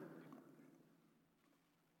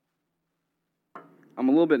I'm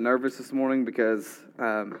a little bit nervous this morning because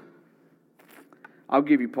I'll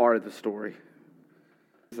give you part of the story.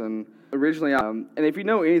 And originally, and if you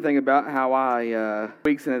know anything about how I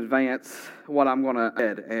weeks in advance what I'm going to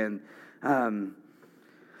add, and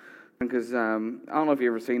because I don't know if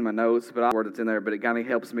you've ever seen my notes, but word that's in there, but it kind of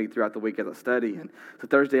helps me throughout the week as I study. And so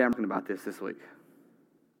Thursday, I'm talking about this week.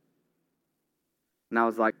 And I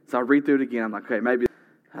was like, so I read through it again. I'm like, okay, maybe.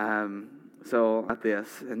 So about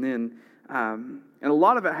this, and then, and a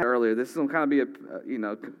lot of it earlier. This is going to kind of be a,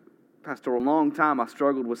 pastoral. Long time I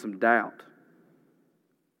struggled with some doubt,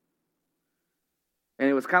 and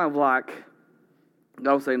it was kind of like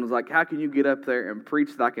God was saying, how can you get up there and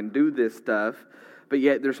preach that I can do this stuff, but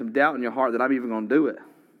yet there's some doubt in your heart that I'm even going to do it.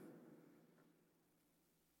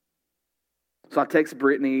 So I text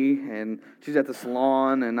Brittany, and she's at the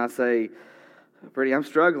salon, and I say, Brittany, I'm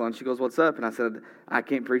struggling. She goes, what's up? And I said, I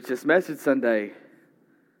can't preach this message Sunday.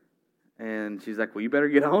 And she's like, well, you better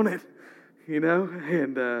get on it,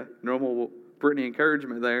 and normal Brittany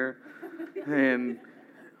encouragement there. And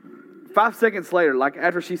 5 seconds later, like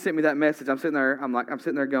after she sent me that message, I'm sitting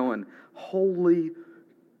there going, holy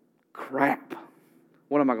crap,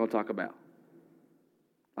 what am I going to talk about?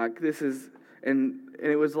 Like this is, and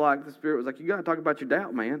it was like, the Spirit was like, you got to talk about your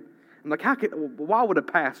doubt, man. I'm like, why would a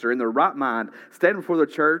pastor in their right mind stand before the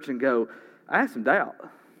church and go, I have some doubt?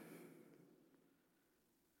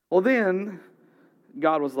 Well, then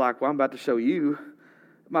God was like, well, I'm about to show you.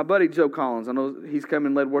 My buddy Joe Collins, I know he's come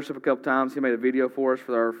and led worship a couple times. He made a video for us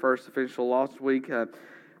for our first official last week.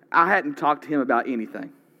 I hadn't talked to him about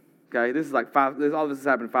anything. Okay, this is like all this has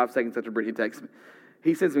happened 5 seconds after Brittany texts me.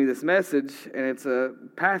 He sends me this message, and it's a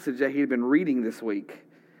passage that he had been reading this week.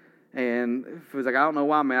 And he was like, I don't know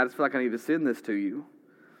why, man. I just feel like I need to send this to you.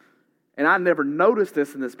 And I never noticed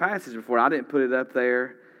this in this passage before. I didn't put it up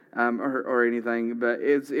there or anything. But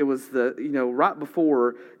it was the, right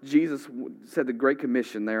before Jesus said the Great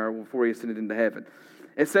Commission there, before he ascended into heaven.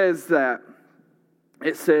 It says that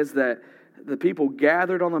the people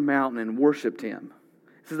gathered on the mountain and worshipped him.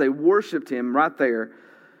 It says they worshipped him right there.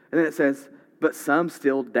 And then it says, but some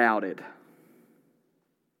still doubted.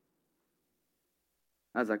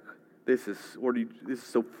 I was like, this is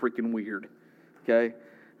so freaking weird. Okay?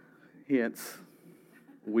 Hence,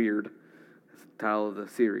 weird. That's the title of the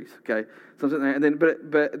series. Okay? So I'm sitting there, and then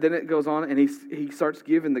but then it goes on, and he starts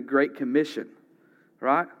giving the Great Commission,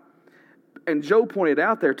 right? And Joe pointed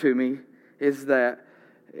out there to me is that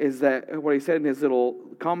what he said in his little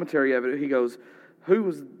commentary of it. He goes, who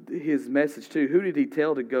was his message to? Who did he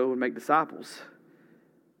tell to go and make disciples?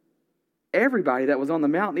 Everybody that was on the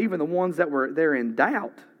mountain, even the ones that were there in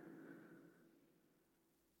doubt.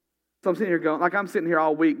 So I'm sitting here going, I'm sitting here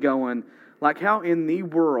all week going, how in the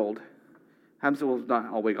world,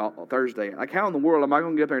 not all week, all Thursday, how in the world am I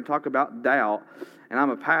going to get up there and talk about doubt? And I'm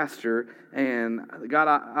a pastor, and God,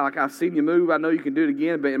 I've seen you move. I know you can do it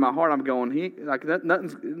again, but in my heart I'm going,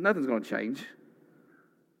 nothing's going to change.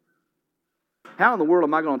 How in the world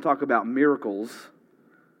am I going to talk about miracles?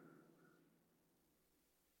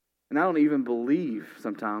 And I don't even believe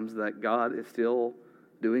sometimes that God is still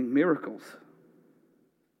doing miracles.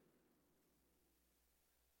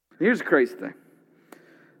 And here's the crazy thing.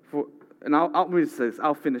 Let me say this.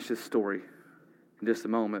 I'll finish this story in just a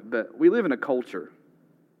moment. But we live in a culture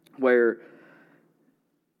where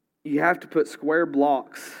you have to put square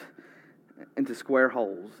blocks into square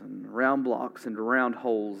holes and round blocks into round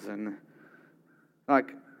holes. And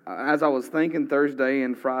as I was thinking Thursday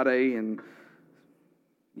and Friday and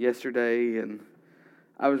yesterday, and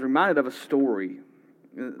I was reminded of a story.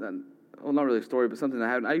 Well, not really a story, but something that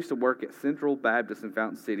happened. I used to work at Central Baptist in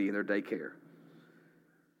Fountain City in their daycare.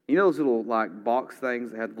 You know those little box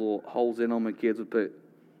things that had little holes in them and kids would put.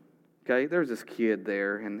 Okay, there was this kid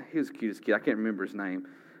there, and he was the cutest kid. I can't remember his name,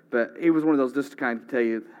 but he was one of those. Just to kind of tell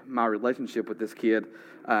you my relationship with this kid,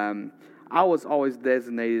 I was always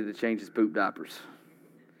designated to change his poop diapers.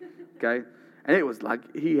 Okay. And it was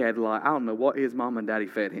he had I don't know what his mom and daddy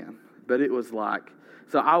fed him, but it was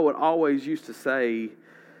so I would always used to say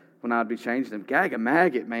when I'd be changing him, gag a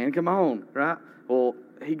maggot, man, come on, right? Well,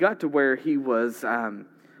 he got to where he was,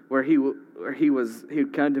 he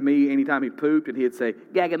would come to me anytime he pooped, and he'd say,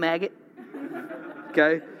 gag a maggot,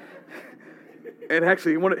 okay? And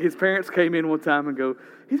actually, his parents came in one time and go,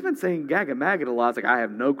 he's been saying gag a maggot a lot. I was like, I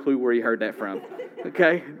have no clue where he heard that from,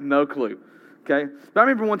 okay? No clue. Okay, but I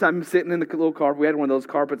remember one time sitting in the little carpet. We had one of those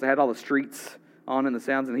carpets that had all the streets on and the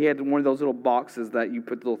sounds, and he had one of those little boxes that you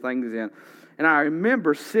put little things in. And I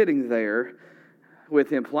remember sitting there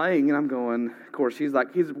with him playing, and I'm going, of course, he's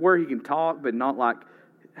where he can talk, but not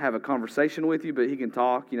have a conversation with you, but he can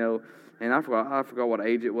talk, And I forgot what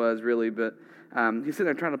age it was really, but he's sitting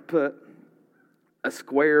there trying to put a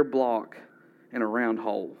square block in a round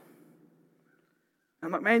hole.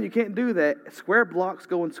 I'm like, man, you can't do that. Square blocks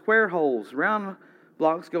go in square holes. Round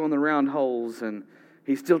blocks go in the round holes. And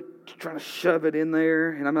he's still trying to shove it in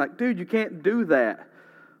there. And I'm like, dude, you can't do that.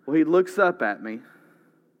 Well, he looks up at me.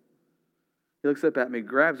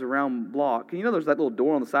 Grabs a round block. And there's that little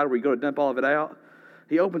door on the side where you go to dump all of it out?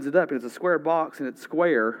 He opens it up, and it's a square box, and it's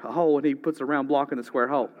square, a hole, and he puts a round block in the square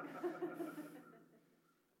hole.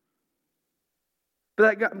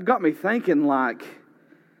 But that got me thinking, like,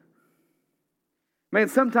 man,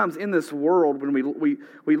 sometimes in this world, when we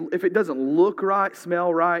if it doesn't look right,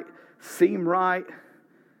 smell right, seem right,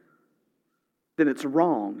 then it's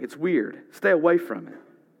wrong. It's weird. Stay away from it.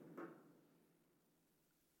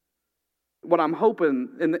 What I'm hoping,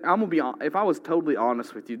 and I'm going to be honest, if I was totally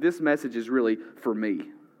honest with you, this message is really for me.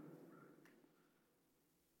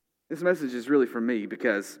 This message is really for me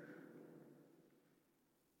because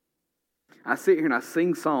I sit here and I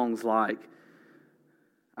sing songs like,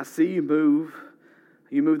 I see you move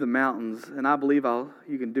the mountains, and I believe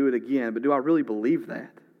you can do it again, but do I really believe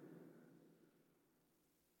that?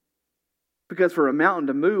 Because for a mountain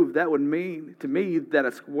to move, that would mean to me that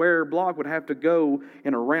a square block would have to go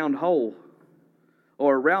in a round hole.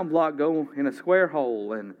 Or a round block go in a square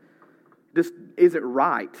hole, and just is it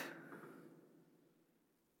right?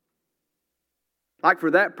 Like for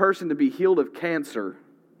that person to be healed of cancer,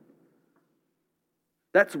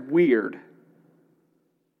 that's weird.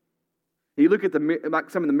 You look at like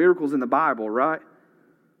some of the miracles in the Bible, right?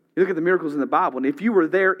 You look at the miracles in the Bible, and if you were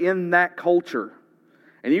there in that culture,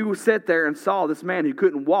 and you sat there and saw this man who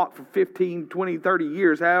couldn't walk for 15, 20, 30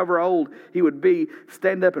 years, however old he would be,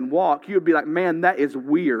 stand up and walk, you would be like, man, that is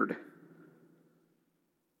weird.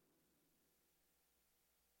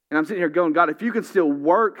 And I'm sitting here going, God, if you can still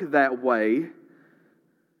work that way,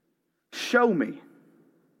 show me.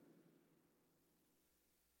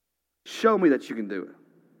 Show me that you can do it.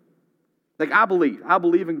 Like I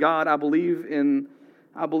believe in God. I believe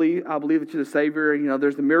that you're the Savior.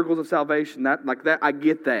 There's the miracles of salvation. I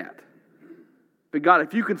get that. But God,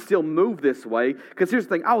 if you can still move this way, because here's the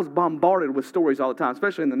thing, I was bombarded with stories all the time,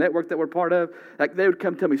 especially in the network that we're part of. Like they would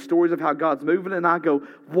come tell me stories of how God's moving, and I go,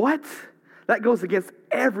 what? That goes against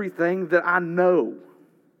everything that I know.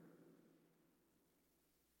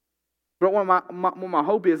 But what my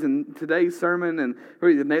hope is in today's sermon and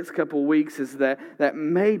really the next couple of weeks is that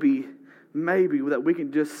maybe that we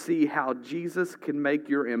can just see how Jesus can make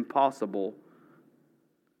your impossible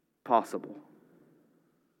possible.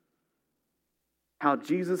 How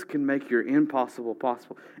Jesus can make your impossible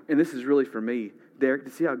possible. And this is really for me, Derek,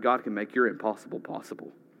 to see how God can make your impossible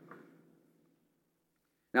possible.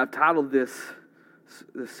 Now, I've titled this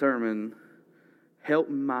sermon, Help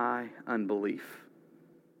My Unbelief.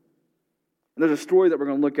 And there's a story that we're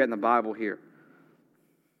going to look at in the Bible here.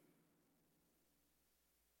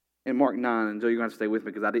 In Mark 9, and Joe, you're going to have to stay with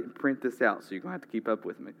me because I didn't print this out, so you're going to have to keep up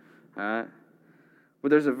with me. All right?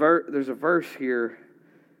 But there's a verse here.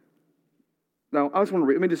 Now, let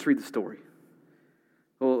me just read the story.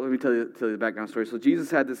 Well, let me tell you the background story. So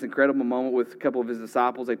Jesus had this incredible moment with a couple of his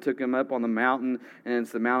disciples. They took him up on the mountain, and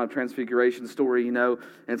it's the Mount of Transfiguration story,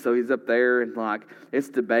 And so he's up there, and it's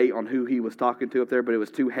debate on who he was talking to up there, but it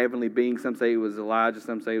was two heavenly beings. Some say it was Elijah,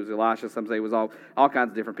 some say it was Elisha, some say it was all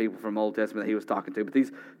kinds of different people from the Old Testament that he was talking to. But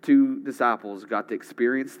these two disciples got to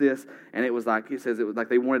experience this, and it was like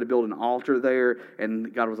they wanted to build an altar there,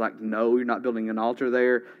 and God was like, "No, you're not building an altar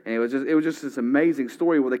there." And it was just this amazing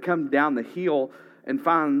story where they come down the hill and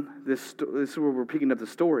find this is where we're picking up the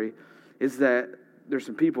story, is that there's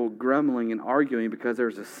some people grumbling and arguing because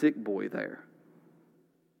there's a sick boy there.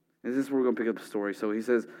 And this is where we're going to pick up the story. So he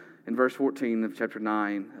says in verse 14 of chapter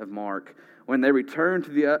 9 of Mark, when they returned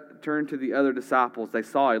to the other disciples, they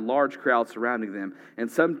saw a large crowd surrounding them, and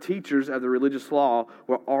some teachers of the religious law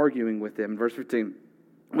were arguing with them. In verse 15,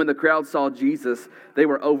 when the crowd saw Jesus, they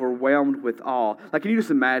were overwhelmed with awe. Can you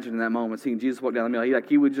just imagine in that moment seeing Jesus walk down the middle?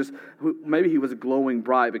 Maybe he was glowing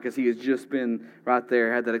bright because he has just been right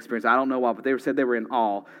there, had that experience. I don't know why, but they said they were in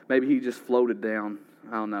awe. Maybe he just floated down.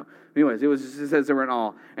 I don't know. Anyways, it says they were in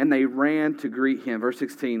awe, and they ran to greet him. Verse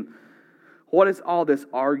 16, what is all this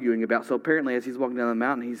arguing about? So apparently as he's walking down the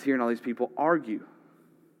mountain, he's hearing all these people argue.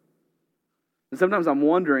 And sometimes I'm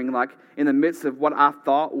wondering, in the midst of what I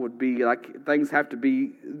thought would be, things have to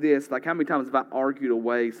be this, how many times have I argued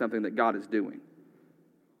away something that God is doing?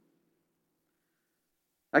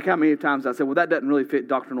 How many times I said, well, that doesn't really fit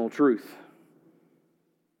doctrinal truth.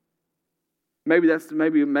 Maybe that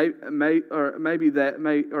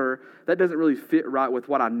doesn't really fit right with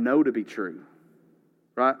what I know to be true,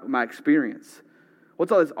 right? My experience.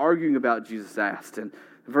 What's all this arguing about? Jesus asked. And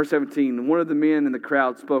in verse 17, one of the men in the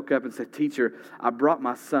crowd spoke up and said, "Teacher, I brought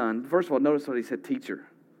my son." First of all, notice what he said, teacher.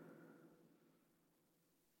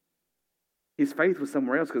 His faith was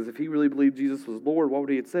somewhere else, because if he really believed Jesus was Lord, what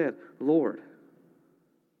would he have said? Lord.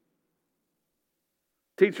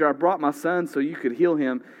 "Teacher, I brought my son so you could heal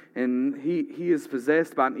him, and he is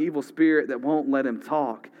possessed by an evil spirit that won't let him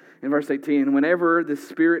talk." In verse 18, "Whenever the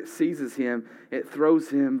spirit seizes him, it throws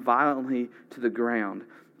him violently to the ground.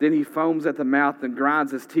 Then he foams at the mouth and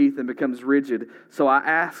grinds his teeth and becomes rigid. So I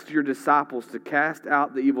asked your disciples to cast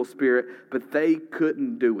out the evil spirit, but they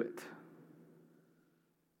couldn't do it."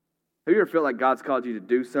 Have you ever felt like God's called you to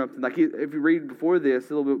do something? Like if you read before this,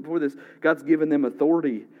 a little bit before this, God's given them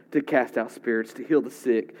authority to cast out spirits, to heal the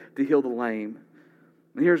sick, to heal the lame.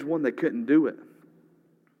 And here's one that couldn't do it.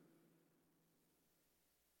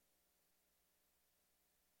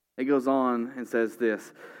 It goes on and says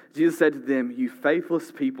this. Jesus said to them, "You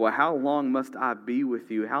faithless people, how long must I be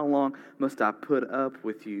with you? How long must I put up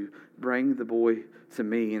with you? Bring the boy to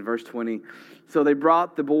me." In verse 20, so they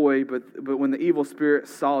brought the boy, but when the evil spirit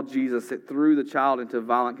saw Jesus, it threw the child into a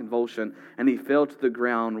violent convulsion, and he fell to the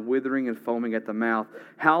ground, withering and foaming at the mouth.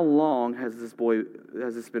 "How long has this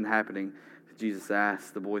been happening?" Jesus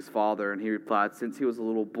asked the boy's father, and he replied, "Since he was a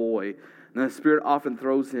little boy. And the spirit often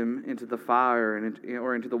throws him into the fire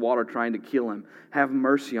or into the water, trying to kill him. Have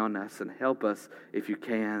mercy on us and help us if you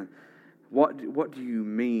can." What do you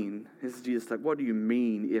mean? This is Jesus like, what do you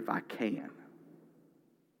mean if I can?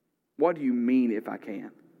 What do you mean if I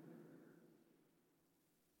can?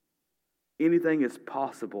 Anything is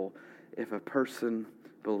possible if a person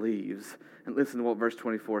believes. And listen to what verse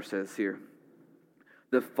 24 says here.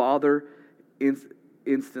 The father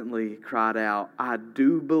instantly cried out, "I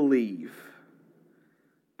do believe,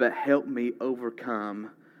 but help me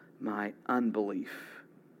overcome my unbelief."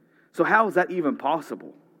 So how is that even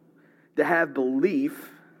possible? To have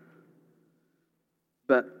belief,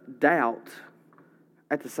 but doubt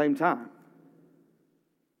at the same time.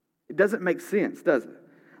 It doesn't make sense, does it?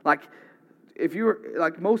 Like, if you were,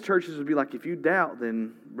 like most churches would be like, if you doubt,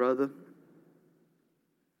 then brother,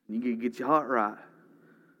 you can get your heart right.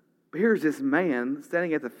 But here's this man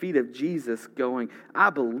standing at the feet of Jesus going, "I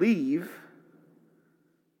believe,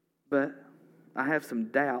 but I have some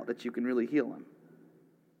doubt that you can really heal him."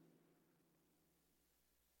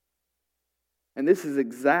 And this is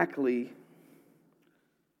exactly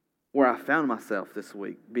where I found myself this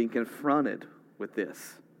week, being confronted with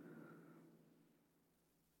this.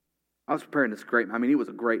 I was preparing this it was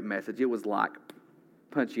a great message. It was like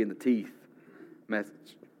punch you in the teeth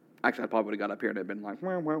message. Actually, I probably would have got up here and it'd been like,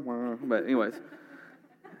 wah, wah, wah. But anyways.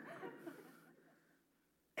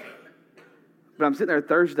 But I'm sitting there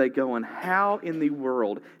Thursday going, how in the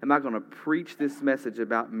world am I going to preach this message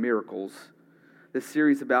about miracles, this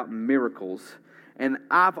series about miracles? And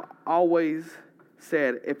I've always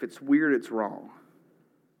said, if it's weird, it's wrong.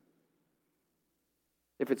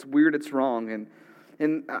 If it's weird, it's wrong.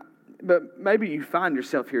 But maybe you find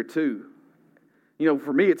yourself here too. You know,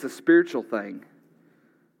 for me, it's a spiritual thing.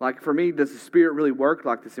 Like, for me, does the Spirit really work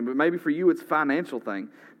like this? But maybe for you, it's a financial thing.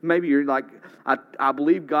 Maybe you're like, I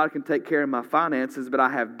believe God can take care of my finances, but I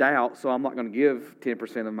have doubt, so I'm not going to give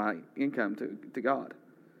 10% of my income to God.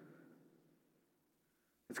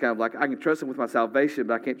 It's kind of like, I can trust Him with my salvation,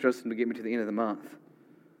 but I can't trust Him to get me to the end of the month.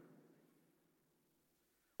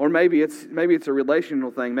 Or maybe it's a relational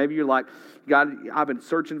thing. Maybe you're like, God, I've been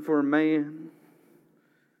searching for a man,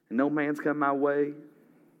 and no man's come my way.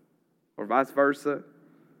 Or vice versa.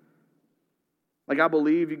 Like, I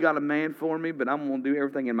believe you got a man for me, but I'm going to do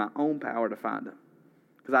everything in my own power to find him.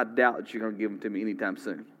 Because I doubt that you're going to give him to me anytime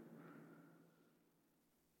soon.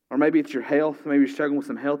 Or maybe it's your health. Maybe you're struggling with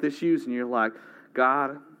some health issues, and you're like,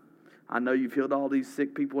 God, I know you've healed all these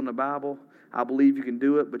sick people in the Bible. I believe you can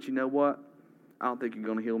do it, but you know what? I don't think you're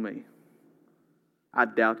going to heal me. I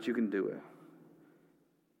doubt you can do it.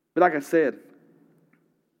 But like I said,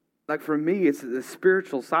 like for me, it's the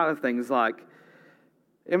spiritual side of things. Like,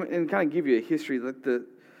 and kind of give you a history.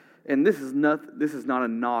 And this is not a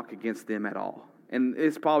knock against them at all. And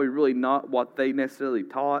it's probably really not what they necessarily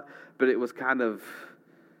taught, but it was kind of,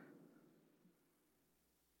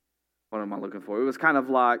 what am I looking for? It was kind of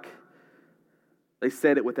like they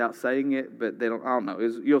said it without saying it, but I don't know.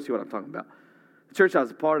 You'll see what I'm talking about. The church I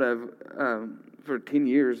was a part of for 10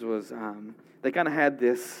 years was, they kind of had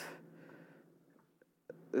this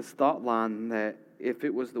thought line that if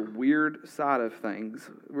it was the weird side of things,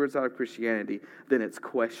 weird side of Christianity, then it's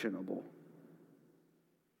questionable.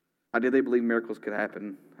 Did they believe miracles could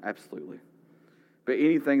happen? Absolutely. But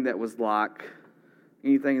anything that was like,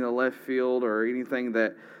 anything in the left field or anything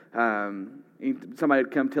that somebody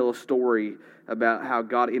would come tell a story about how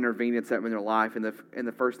God intervened in something in their life, and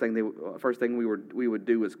the first thing we would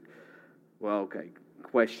do is, well, okay,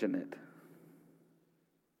 question it.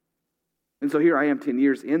 And so here I am 10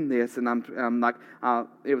 years in this, and I'm like,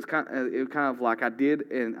 it was kind of like I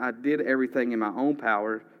did everything in my own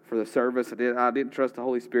power for the service. I didn't trust the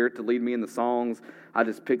Holy Spirit to lead me in the songs. I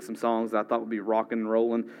just picked some songs that I thought would be rocking and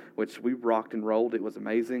rolling, which we rocked and rolled. It was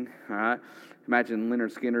amazing. All right, imagine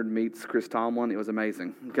Leonard Skinner meets Chris Tomlin. It was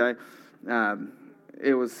amazing. Okay,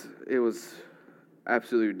 it was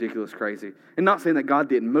absolutely ridiculous, crazy. And not saying that God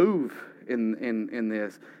didn't move in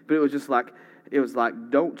this, but it was just like. It was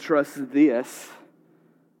like, don't trust this,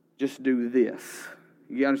 just do this.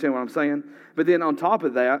 You understand what I'm saying? But then on top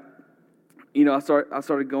of that, I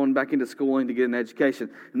started going back into schooling to get an education.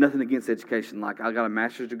 Nothing against education. Like, I got a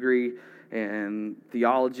master's degree in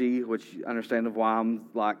theology, which understand why I'm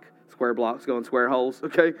like square blocks going square holes.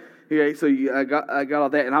 Okay, so I got all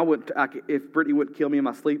that, and if Brittany wouldn't kill me in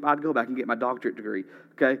my sleep, I'd go back and get my doctorate degree.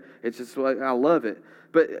 Okay, it's just I love it.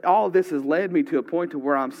 But all of this has led me to a point to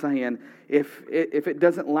where I'm saying, if it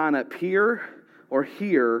doesn't line up here or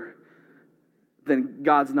here, then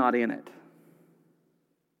God's not in it.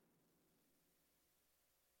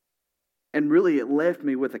 And really, it left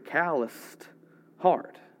me with a calloused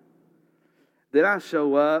heart. Then I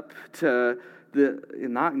show up to the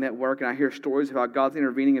Knock Network, and I hear stories about God's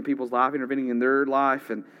intervening in people's life, intervening in their life,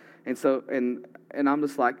 and I'm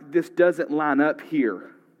just like, this doesn't line up here.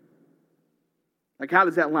 Like, how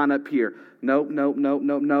does that line up here? Nope.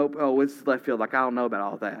 Oh, it's left field. Like, I don't know about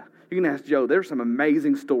all that. You can ask Joe. There's some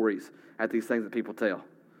amazing stories at these things that people tell.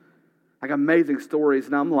 Like, amazing stories.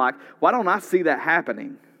 And I'm like, why don't I see that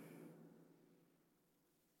happening?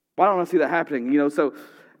 Why don't I see that happening? So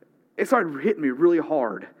it started hitting me really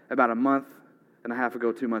hard about a month and a half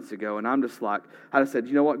ago, 2 months ago. And I'm just like, I just said,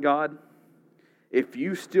 you know what, God? If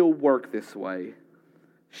you still work this way,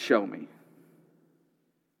 show me.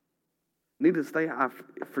 Needless to say, I'm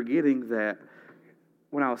forgetting that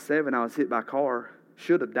when I was 7, I was hit by a car,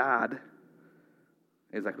 should have died.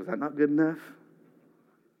 He's like, was that not good enough?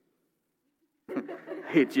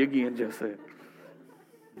 Hit you again, Joseph.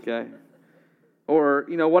 Okay? Or,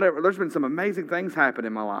 whatever. There's been some amazing things happen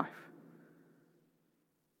in my life.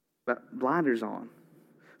 But blinders on.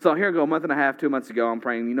 So here I go, a month and a half, 2 months ago, I'm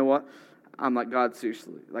praying, you know what? I'm like, God,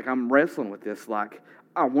 seriously. Like, I'm wrestling with this. Like,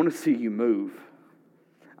 I want to see you move.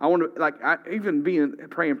 I want to, even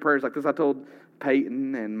praying prayers like this, I told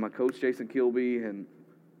Peyton and my coach, Jason Kilby, and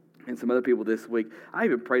some other people this week, I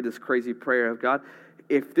even prayed this crazy prayer of, God,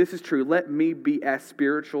 if this is true, let me be as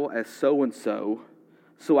spiritual as so-and-so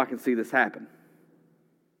so I can see this happen.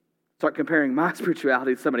 Start comparing my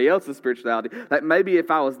spirituality to somebody else's spirituality. Like, maybe if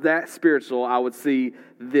I was that spiritual, I would see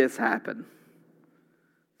this happen.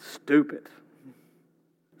 Stupid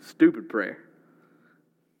prayer.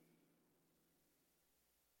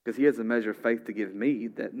 Because he has a measure of faith to give me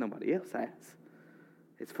that nobody else has.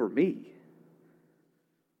 It's for me.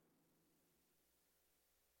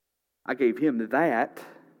 I gave him that,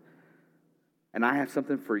 and I have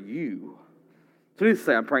something for you. So needless to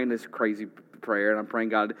say, I'm praying this crazy prayer, and I'm praying,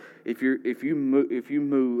 God, if you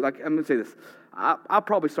move, like, I'm going to say this. I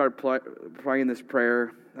probably started praying this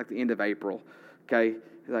prayer like the end of April. Okay,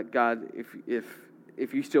 like, God,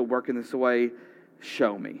 if you still working this way,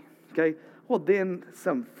 show me. Okay. Well, then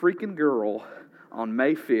some freaking girl on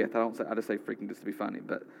May 5th, I just say freaking just to be funny,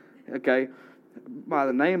 but, okay, by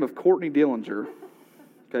the name of Courtney Dillinger,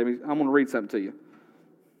 okay, I'm going to read something to you.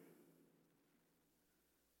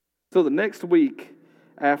 So the next week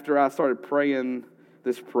after I started praying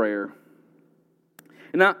this prayer,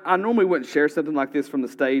 and I normally wouldn't share something like this from the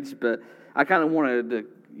stage, but I kind of wanted to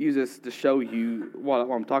use this to show you what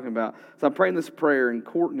I'm talking about. So I'm praying this prayer, and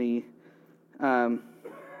Courtney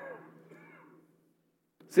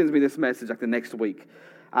sends me this message like the next week.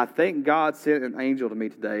 I think God sent an angel to me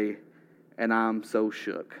today, and I'm so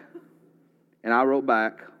shook. And I wrote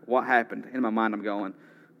back, what happened? In my mind, I'm going,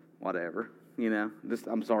 whatever.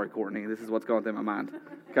 I'm sorry, Courtney. This is what's going through my mind.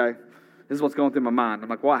 Okay? This is what's going through my mind. I'm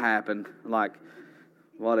like, what happened? Like,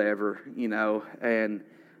 whatever, And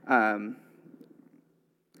I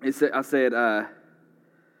said, I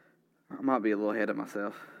might be a little ahead of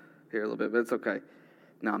myself here a little bit, but it's okay.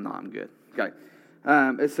 No, I'm not. I'm good. Okay.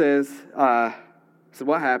 It says, so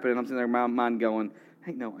what happened? And I'm sitting there, my mind going,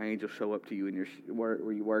 ain't no angel show up to you in your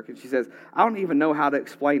where you work. And she says, I don't even know how to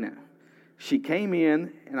explain it. She came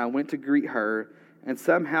in, and I went to greet her, and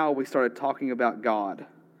somehow we started talking about God.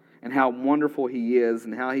 and how wonderful He is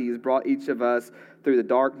and how He has brought each of us through the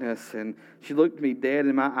darkness. And she looked me dead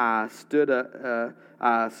in my eye, stood up.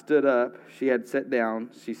 I stood up. She had sat down.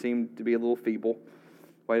 She seemed to be a little feeble.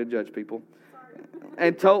 Way to judge people.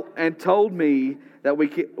 And told me that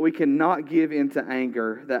we cannot give in to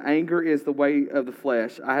anger, that anger is the way of the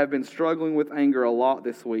flesh. I have been struggling with anger a lot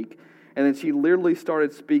this week. And then she literally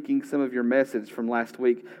started speaking some of your message from last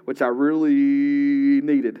week, which I really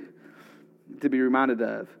needed to be reminded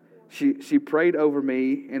of. She prayed over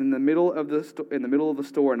me, and in the middle of the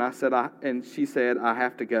store, and she said, "I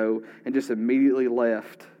have to go," and just immediately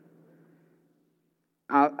left.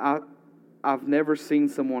 I've never seen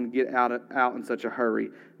someone get out in such a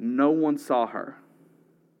hurry. No one saw her.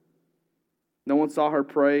 No one saw her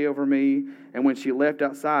pray over me, and when she left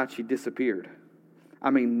outside, she disappeared.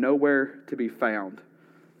 I mean, nowhere to be found.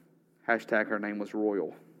 Hashtag her name was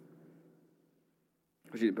Royal.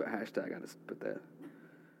 She didn't put hashtag, I just put that.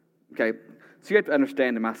 Okay, so you have to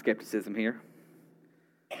understand my skepticism here.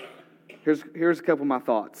 Here's a couple of my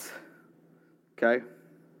thoughts. Okay?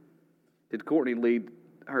 Did Courtney lead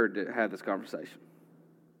her to have this conversation?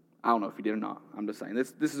 I don't know if he did or not. I'm just saying,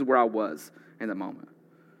 this is where I was in the moment.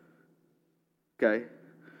 Okay?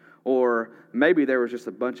 Or maybe there was just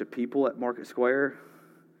a bunch of people at Market Square,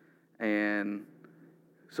 and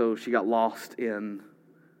so she got lost in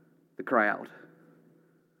the crowd.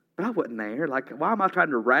 But I wasn't there. Like, why am I trying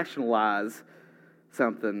to rationalize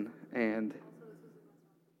something? And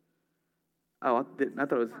I thought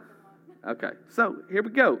it was okay. So here we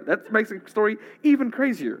go. That makes the story even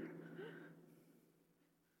crazier.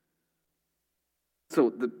 So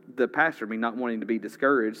the pastor, me not wanting to be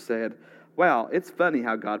discouraged, said, "Wow, it's funny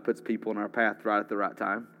how God puts people in our path right at the right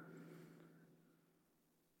time."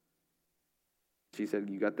 She said,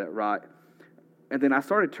 "You got that right." And then I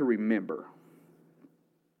started to remember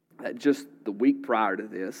that just the week prior to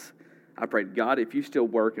this, I prayed, "God, if you still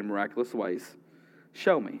work in miraculous ways,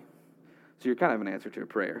 show me." So you're kind of an answer to a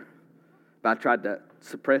prayer. But I tried to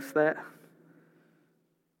suppress that.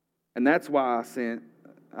 And that's why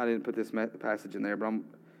I didn't put this passage in there, but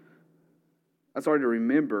I started to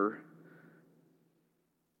remember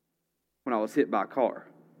when I was hit by a car.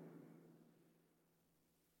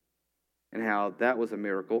 And how that was a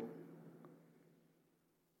miracle.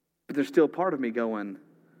 But there's still part of me going,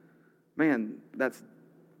 man,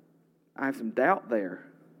 I have some doubt there.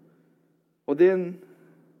 Well, then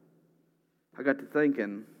I got to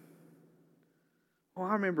thinking,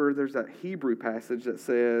 I remember there's that Hebrew passage that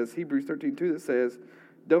says, Hebrews 13:2, that says,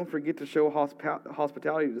 "Don't forget to show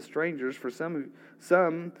hospitality to strangers, for some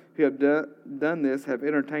who have done this have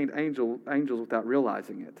entertained angels without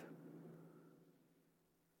realizing it."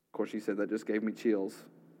 Of course, she said that just gave me chills.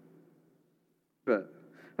 But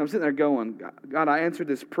I'm sitting there going, God, I answered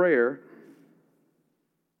this prayer.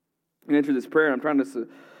 I'm trying to,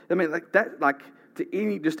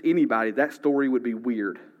 to anybody, that story would be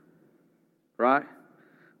weird. Right?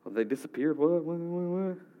 Well, they disappeared.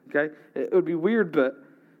 What? Okay? It would be weird, but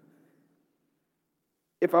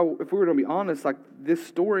if we were to be honest, like, this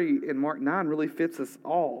story in Mark 9 really fits us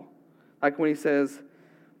all. Like when he says,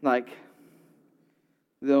 like,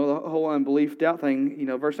 the whole unbelief, doubt thing,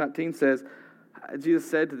 verse 19 says, Jesus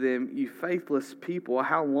said to them, "You faithless people,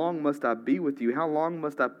 how long must I be with you? How long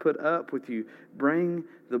must I put up with you? Bring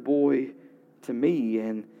the boy to me."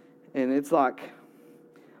 And it's like,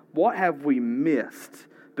 what have we missed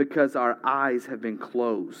because our eyes have been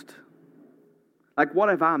closed? Like, what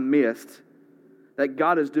have I missed that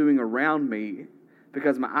God is doing around me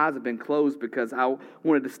because my eyes have been closed because I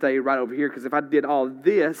wanted to stay right over here? Because if I did all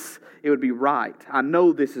this, it would be right. I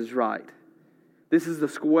know this is right. This is the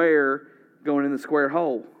square going in the square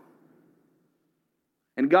hole.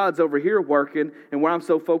 And God's over here working, and where I'm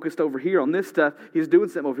so focused over here on this stuff, He's doing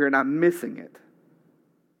something over here, and I'm missing it.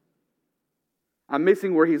 I'm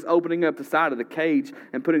missing where He's opening up the side of the cage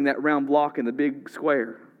and putting that round block in the big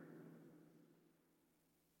square.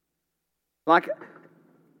 Like,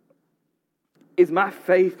 is my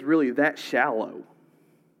faith really that shallow?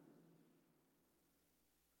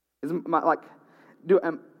 Is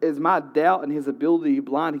my doubt and His ability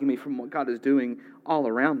blinding me from what God is doing all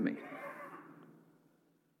around me?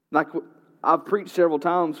 Like, I've preached several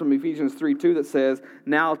times from Ephesians 3:2 that says,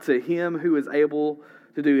 "Now to Him who is able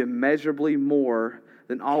to do immeasurably more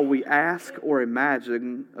than all we ask or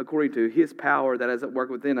imagine, according to His power that is at work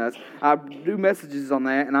within us." I do messages on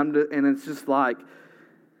that, and it's just like,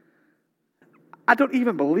 I don't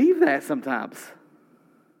even believe that sometimes.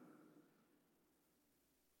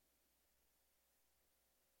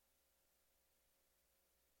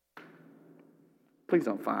 Please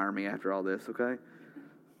don't fire me after all this, okay?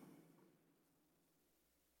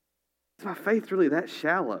 Is my faith really that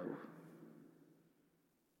shallow?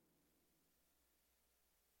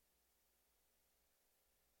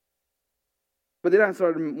 But then I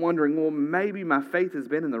started wondering, well, maybe my faith has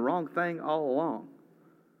been in the wrong thing all along.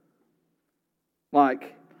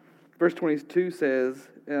 Like, verse 22 says,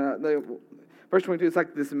 verse 22, it's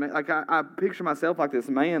like this, like I picture myself like this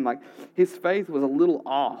man, like his faith was a little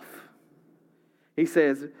off. He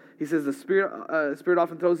says the spirit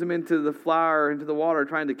often throws him into the fire, into the water,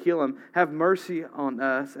 trying to kill him. Have mercy on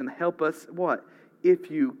us and help us, what?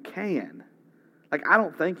 If you can. Like, I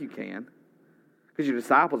don't think you can. Because your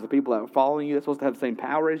disciples, the people that are following you, that's supposed to have the same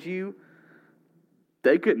power as you,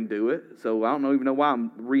 they couldn't do it. So I don't even know why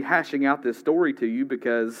I'm rehashing out this story to you,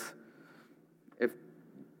 because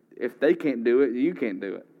if they can't do it, you can't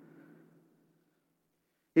do it.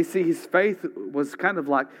 You see, his faith was kind of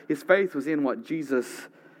like, his faith was in what Jesus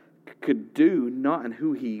could do, not in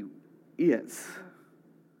who he is.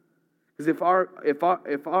 Because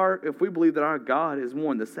if we believe that our God is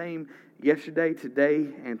one, the same yesterday, today,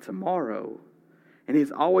 and tomorrow, and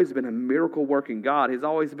he's always been a miracle-working God, he's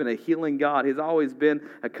always been a healing God, he's always been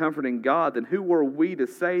a comforting God, then who were we to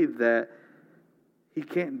say that he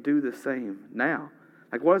can't do the same now?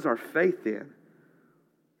 Like, what is our faith in?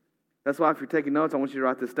 That's why if you're taking notes, I want you to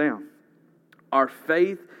write this down. Our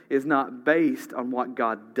faith is not based on what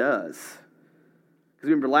God does. Because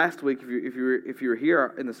remember last week, if you were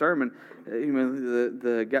here in the sermon,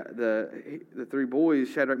 the three boys,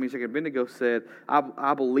 Shadrach, Meshach, and Abednego, said,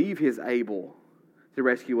 I believe he's able to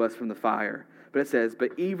rescue us from the fire. But it says,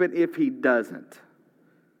 but even if he doesn't.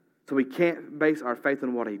 So we can't base our faith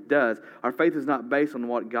on what he does. Our faith is not based on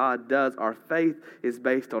what God does. Our faith is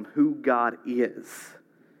based on who God is.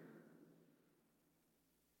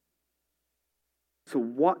 So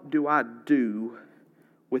what do I do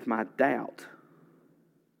with my doubt?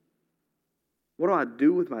 What do I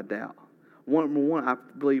do with my doubt? One, I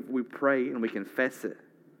believe we pray and we confess it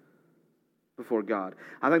before God.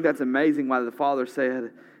 I think that's amazing why the Father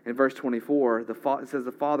said in verse 24, it says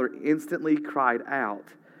the Father instantly cried out,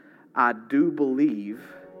 I do believe,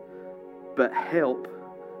 but help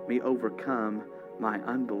me overcome my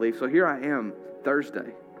unbelief. So here I am,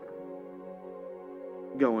 Thursday,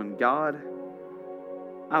 going, God,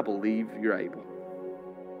 I believe you're able.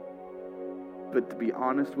 But to be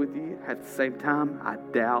honest with you, at the same time, I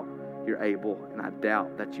doubt you're able, and I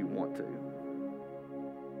doubt that you want to.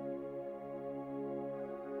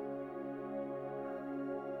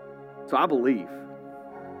 So I believe,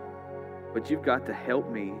 but you've got to help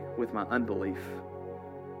me with my unbelief.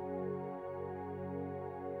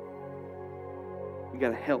 You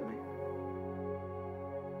got to help me.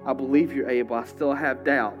 I believe you're able. I still have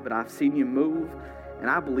doubt, but I've seen you move, and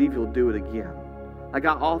I believe you'll do it again. Like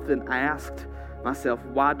I often asked myself,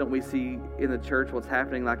 why don't we see in the church what's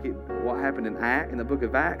happening what happened in the book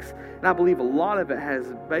of Acts? And I believe a lot of it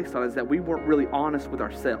has based on is that we weren't really honest with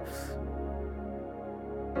ourselves.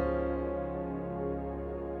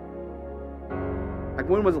 Like,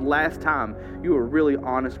 when was the last time you were really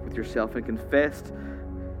honest with yourself and confessed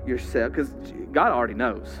yourself? Because God already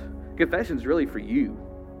knows. Confession's really for you.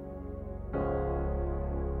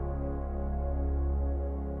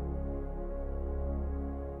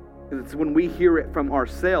 Because it's when we hear it from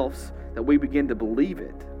ourselves that we begin to believe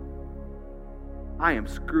it. I am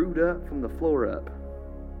screwed up from the floor up.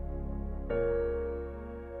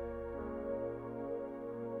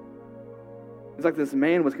 It's like this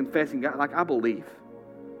man was confessing, God, like, I believe.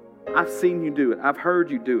 I've seen you do it. I've heard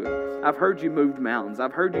you do it. I've heard you moved mountains.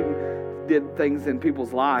 I've heard you did things in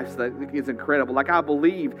people's lives that is incredible. Like, I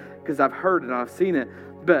believe because I've heard it and I've seen it.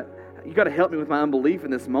 But you got to help me with my unbelief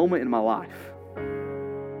in this moment in my life.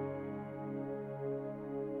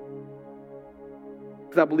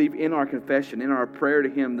 Because I believe in our confession, in our prayer to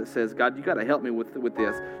Him that says, God, you got to help me with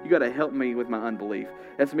this. You got to help me with my unbelief.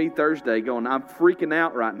 That's me Thursday going, I'm freaking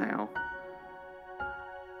out right now.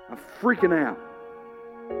 I'm freaking out.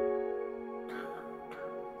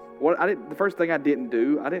 The first thing I didn't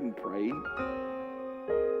do, I didn't pray.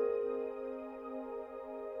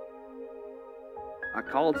 I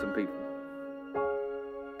called some people.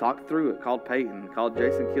 Talked through it. Called Peyton. Called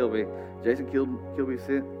Jason Kilby. Jason Kilby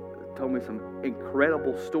told me some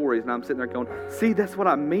incredible stories. And I'm sitting there going, see, that's what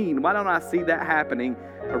I mean. Why don't I see that happening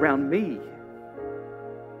around me?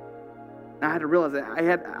 And I had to realize that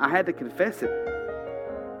I had to confess it.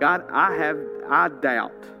 God, I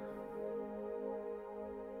doubt.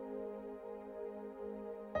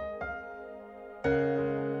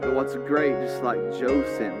 But what's great, just like Joe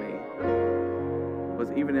sent me,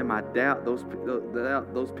 was even in my doubt, those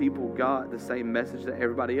people got the same message that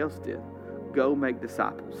everybody else did. Go make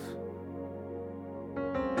disciples.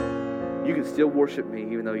 you can still worship me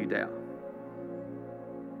even though you doubt.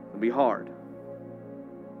 It'll be hard.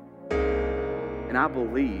 And I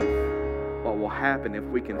believe what will happen if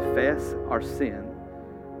we confess our sin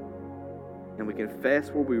and we confess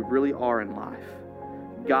where we really are in life,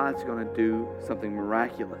 God's going to do something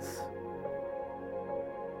miraculous.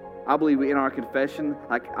 I believe in our confession,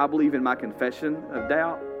 like I believe in my confession of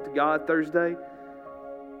doubt to God Thursday,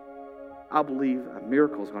 I believe a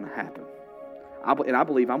miracle is going to happen. And I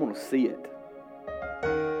believe I'm going to see it.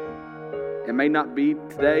 It may not be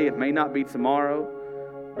today, it may not be tomorrow,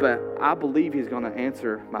 but I believe He's going to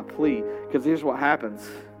answer my plea. Because here's what happens.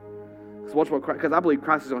 Because I believe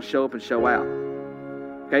Christ is going to show up and show out.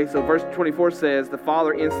 Okay, so verse 24 says, the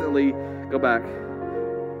Father instantly, go back,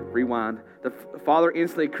 rewind. The Father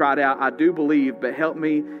instantly cried out, I do believe, but help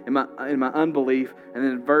me in my unbelief. And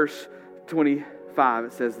then in verse 25,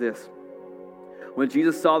 it says this. When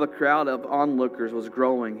Jesus saw the crowd of onlookers was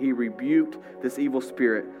growing, He rebuked this evil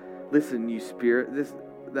spirit. Listen, you spirit,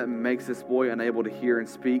 that makes this boy unable to hear and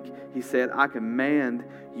speak. He said, I command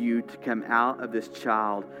you to come out of this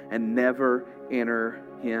child and never enter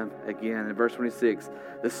him again. In verse 26,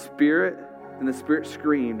 the spirit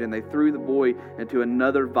screamed, and they threw the boy into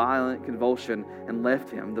another violent convulsion and left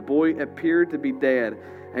him. The boy appeared to be dead.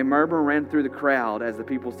 A murmur ran through the crowd as the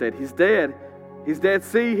people said, He's dead. He's dead.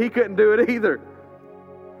 See, he couldn't do it either.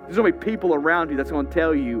 There's going to be people around you that's going to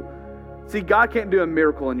tell you, see, God can't do a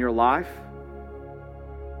miracle in your life.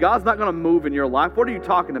 God's not going to move in your life. What are you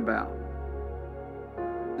talking about?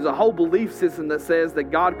 There's a whole belief system that says that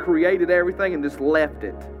God created everything and just left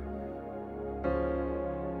it.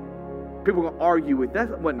 People are going to argue with,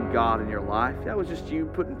 that wasn't God in your life. That was just you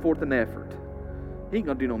putting forth an effort. He ain't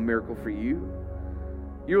going to do no miracle for you.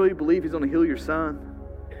 You really believe He's going to heal your son?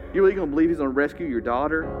 You really going to believe He's going to rescue your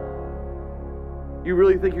daughter? You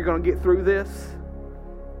really think you're going to get through this?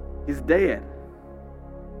 He's dead.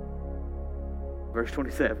 Verse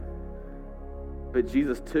 27. But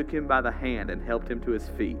Jesus took him by the hand and helped him to his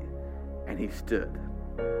feet, and he stood.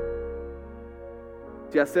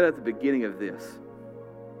 See, I said at the beginning of this,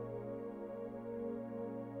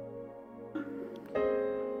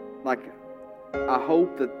 like, I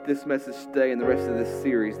hope that this message today and the rest of this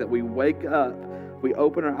series, that we wake up, we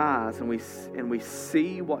open our eyes, and we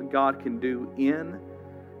see what God can do in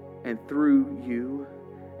and through you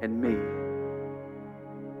and me.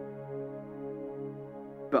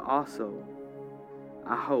 But also,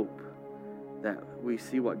 I hope that we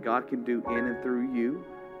see what God can do in and through you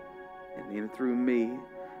and in and through me,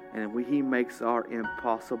 and He makes our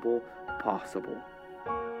impossible possible.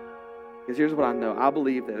 Because here's what I know. I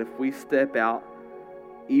believe that if we step out,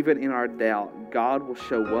 even in our doubt, God will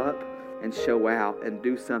show up and show out and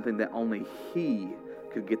do something that only He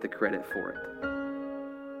could get the credit for it.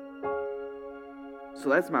 So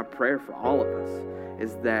that's my prayer for all of us,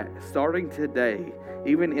 is that starting today,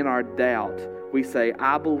 even in our doubt, we say,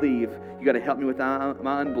 I believe, you got to help me with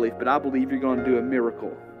my unbelief, but I believe you're going to do a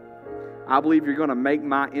miracle. I believe you're going to make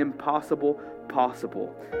my impossible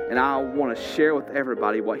possible. And I want to share with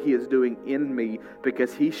everybody what He is doing in me,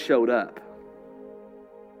 because He showed up.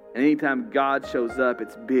 And anytime God shows up,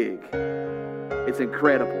 it's big. It's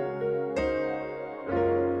incredible.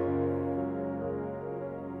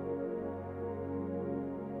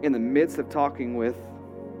 In the midst of talking with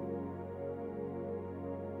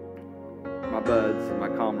my buds and my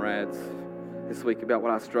comrades this week about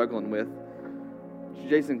what I was struggling with,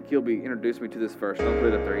 Jason Kilby introduced me to this verse. Don't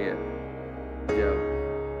put it up there yet,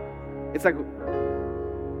 Joe. It's like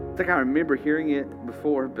I remember hearing it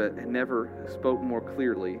before, but it never spoke more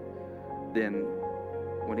clearly than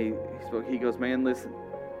when he spoke. He goes, man, listen.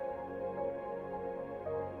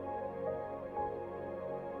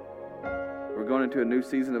 We're going into a new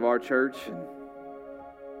season of our church, and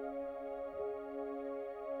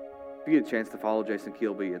if you get a chance to follow Jason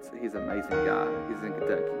Kilby, he's an amazing guy. He's in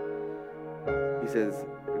Kentucky. He says,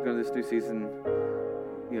 we're going to this new season.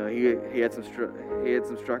 You know, he had some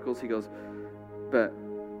struggles. He goes, but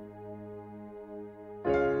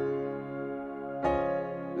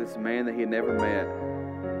this man that he had never met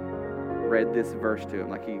read this verse to him.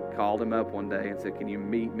 Like, he called him up one day and said, can you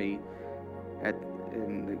meet me and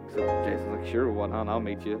so Jason's like, sure, why not? I'll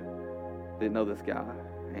meet you. Didn't know this guy.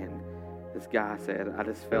 And this guy said, I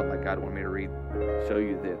just felt like God wanted me to show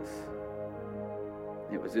you this.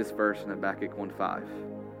 It was this verse in Habakkuk 1:5.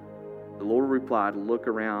 The Lord replied, look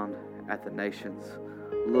around at the nations.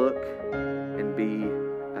 Look and be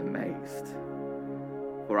amazed.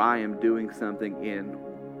 For I am doing something in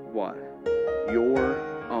what? Your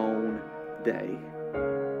own day.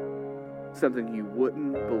 Something you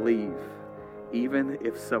wouldn't believe even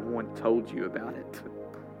if someone told you about it.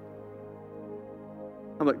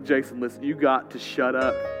 I'm like, Jason, listen, you got to shut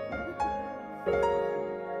up.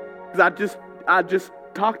 Because I just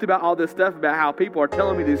talked about all this stuff about how people are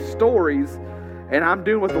telling me these stories, and I'm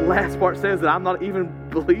doing what the last part says, and I'm not even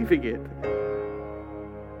believing it.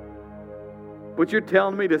 But you're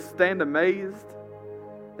telling me to stand amazed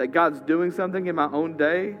that God's doing something in my own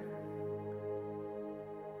day?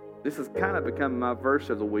 This has kind of become my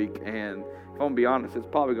verse of the week, and if I'm going to be honest, it's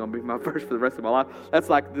probably going to be my verse for the rest of my life. That's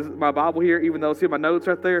like this, my Bible here, even though see my notes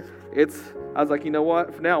right there, I was like, you know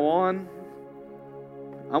what? From now on,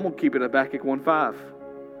 I'm going to keep it at Habakkuk 1:5.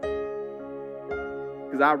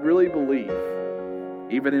 Because I really believe,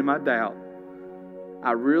 even in my doubt,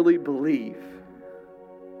 I really believe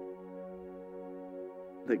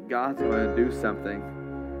that God's going to do something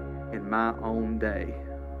in my own day.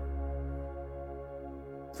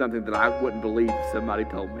 Something that I wouldn't believe if somebody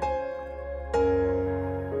told me.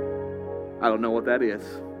 I don't know what that is.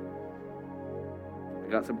 I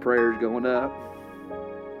got some prayers going up.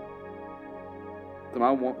 So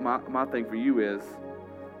my thing for you is,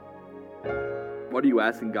 what are you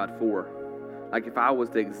asking God for? Like if I was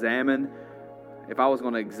going to examine,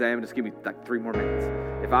 just give me like 3 more minutes.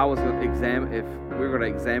 If we were going to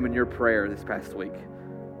examine your prayer this past week,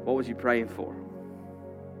 what was you praying for?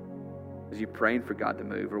 Was you praying for God to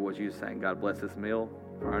move, or was you saying, God bless this meal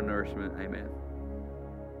for our nourishment? Amen.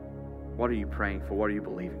 What are you praying for? What are you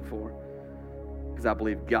believing for? Because I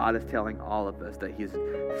believe God is telling all of us that He's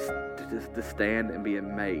to stand and be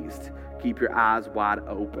amazed. Keep your eyes wide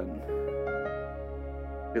open.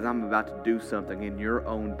 Because I'm about to do something in your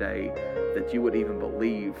own day that you wouldn't even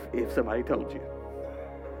believe if somebody told you.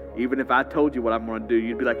 Even if I told you what I'm going to do,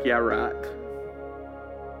 you'd be like, yeah, right.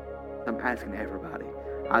 I'm asking everybody.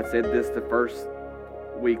 I said this the first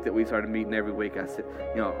week that we started meeting every week. I said,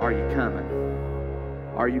 are you coming?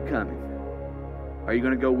 Are you coming? Are you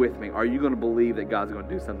going to go with me? Are you going to believe that God's going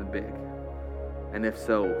to do something big? And if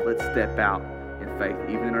so, let's step out in faith,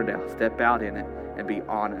 even in our doubt. Step out in it and be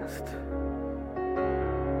honest.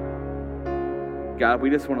 God, we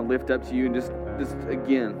just want to lift up to you and just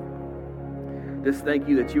again, just thank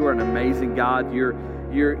you that you are an amazing God. You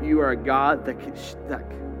are a God that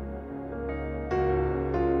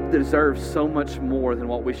deserves so much more than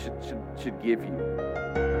what we should give you.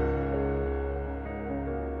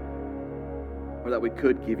 Or that we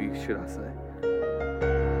could give you, should I say.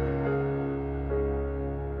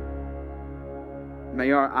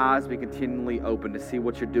 May our eyes be continually open to see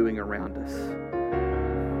what you're doing around us.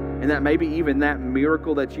 And that maybe even that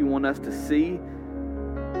miracle that you want us to see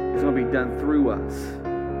is going to be done through us.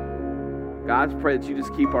 God, I just pray that you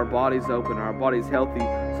just keep our bodies open, our bodies healthy,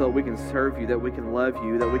 so that we can serve you, that we can love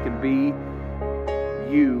you, that we can be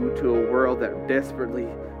you to a world that desperately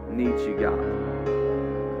needs you, God.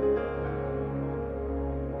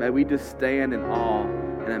 May we just stand in awe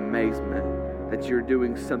and amazement that you're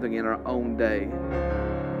doing something in our own day,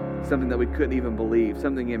 something that we couldn't even believe,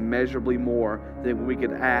 something immeasurably more than we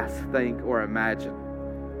could ask, think, or imagine.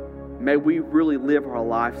 May we really live our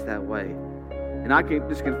lives that way. And I can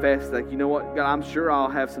just confess that, you know what, God, I'm sure I'll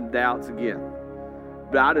have some doubts again.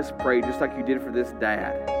 But I just pray, just like you did for this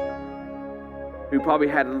dad, who probably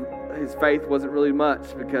had, his faith wasn't really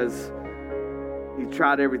much because he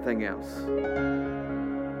tried everything else.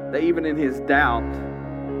 That even in his doubt,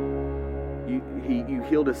 you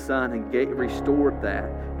healed his son and restored that.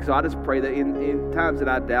 So I just pray that in times that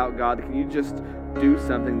I doubt, God, can you just do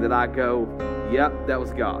something that I go, yep, that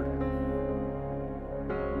was God.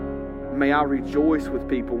 May I rejoice with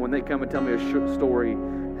people when they come and tell me a story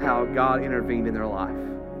how God intervened in their life.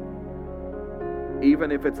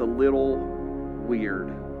 Even if it's a little weird.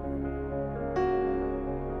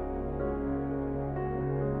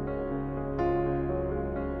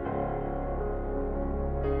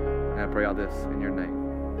 And I pray all this in your name.